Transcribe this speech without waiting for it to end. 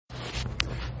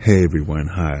Hey everyone,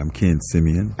 hi, I'm Ken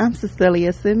Simeon. I'm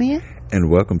Cecilia Simeon. And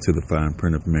welcome to the Fine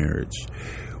Print of Marriage.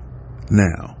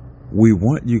 Now, we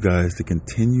want you guys to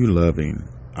continue loving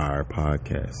our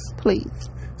podcast. Please.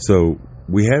 So,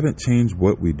 we haven't changed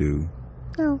what we do.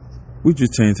 No. We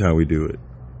just changed how we do it.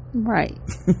 Right.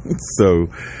 So,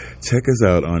 check us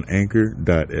out on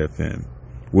Anchor.fm.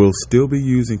 We'll still be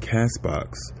using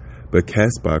Castbox, but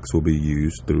Castbox will be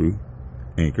used through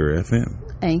Anchor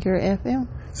FM. Anchor FM.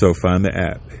 So find the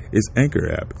app. It's Anchor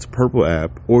app. It's a purple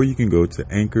app. Or you can go to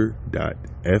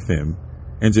Anchor.fm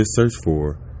and just search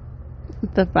for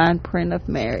The Fine Print of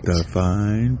Marriage. The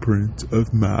Fine Print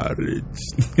of Marriage.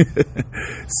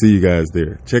 See you guys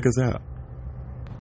there. Check us out.